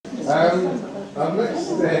Our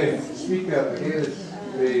next speaker again is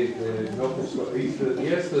the North of Scotland. He's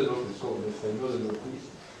the North of Scotland this time, not the North East.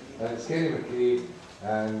 And it's Kenny McRae,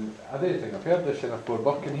 and I don't think I've heard this in before.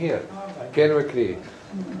 Burke and Hare. Kenny McRae.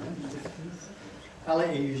 I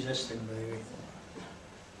like to use this thing, by the way.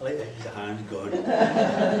 I like to use the hands gone.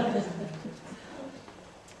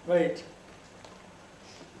 Right.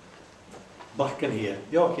 Burke and Hare.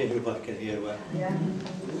 You all care who Burke and Hare were? Yeah.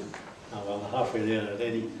 Oh, well, they're halfway there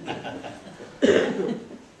already.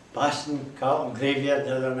 Passing Carlton graveyard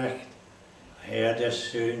the other night, I heard a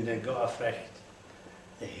sound and got a fright.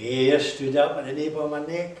 The hair stood up at the nape of my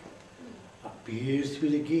neck. I peered through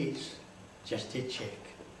the gates just to check.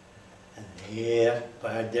 And there,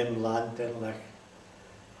 by a dim lantern light,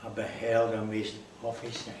 I beheld a most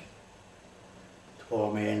awful sight.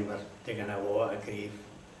 2 men were digging a water grave.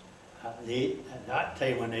 At that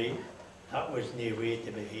time of night, that was no way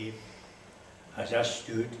to behave. As I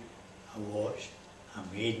stood, I watched, I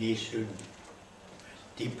made no sound. As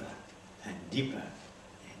deeper and deeper,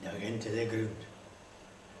 they dug into the ground.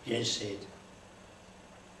 Jens said,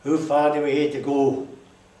 "How far do we have to go?"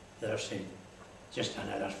 The other said, "Just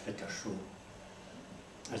another foot or so."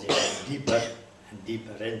 As they went deeper and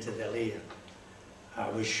deeper into the lair, I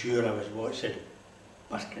was sure I was watching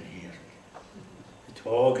Burke and Hare. The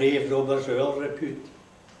 2 grave robbers of ill repute,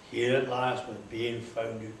 here at last was being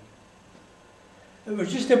found out. It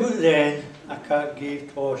was just about then a cat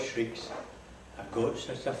gave 2 shrieks. I got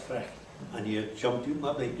such a fright, and he had jumped out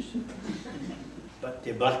my boots. But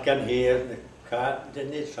to Burke and Hare, the cat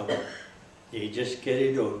didn't trouble. They just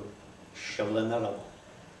carried on, shoveling the rubble.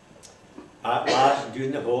 At last,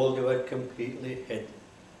 during the hole, they were completely hid,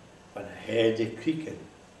 when I heard the creaking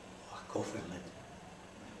of a coffin lid.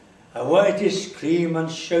 I wanted to scream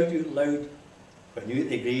and shout out loud, when out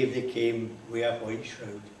the grave they came with a white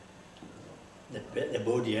shroud. They put the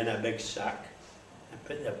body in a big sack, and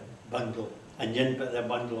put the bundle, and Yin put the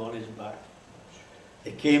bundle on his back.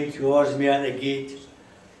 They came towards me at the gate.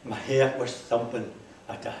 My heart was thumping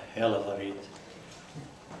at a hell of a rate.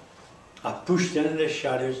 I pushed into the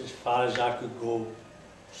shadows as far as I could go,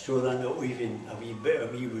 so that not even a wee bit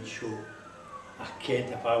of me would show. I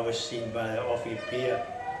kent if I was seen by the awful pair.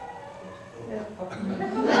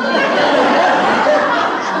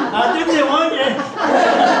 I didn't want it.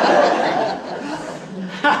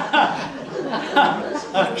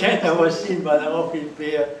 I kent if I was seen by the awful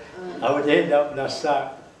pair, I would end up in a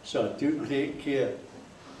sack, so I took great care.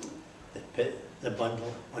 They put the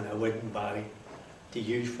bundle on a wooden barry to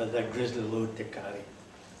use for the grisly load to carry.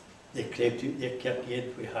 They crept out their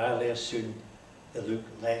kirkyard with Hare soon. They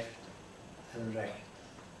looked left and right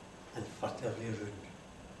and furtively round.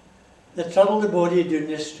 They trundled the body down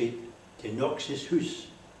the street to Knox's house,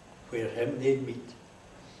 where him they'd meet.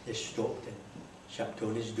 They stopped and shut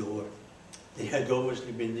on his door. They had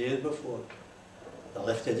obviously been there before. They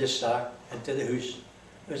lifted the sack into the house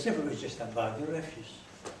as if it was just a bag of refuse.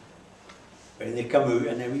 When they come out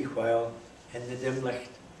in a wee while, in the dim light,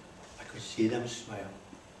 I could see them smile.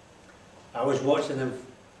 I was watching them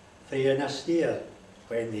free in a stare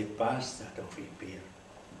when they passed that awful pair,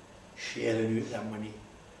 sharing out their money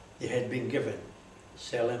they had been given,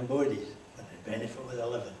 selling bodies for the benefit of the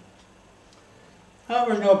living. That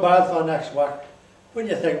was no bad for next work. What do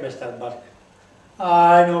you think, Mr. Burke?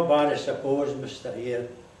 Aye, no bad, I suppose, Mr. Hare.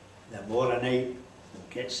 The more a night, we'll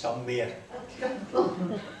get some more.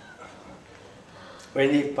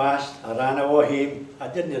 When they passed, I ran away home. I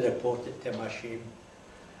didn't report it to my shame.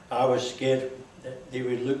 I was scared that they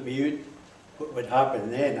would look me out. What would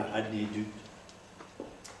happen then, I had no doubt.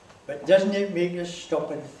 But doesn't it make us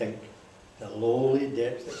stop and think the lowly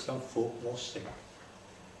depths that some folk will sink?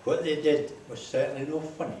 What they did was certainly no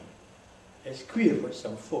funny. It's queer what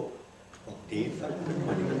some folk will do for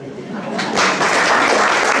money.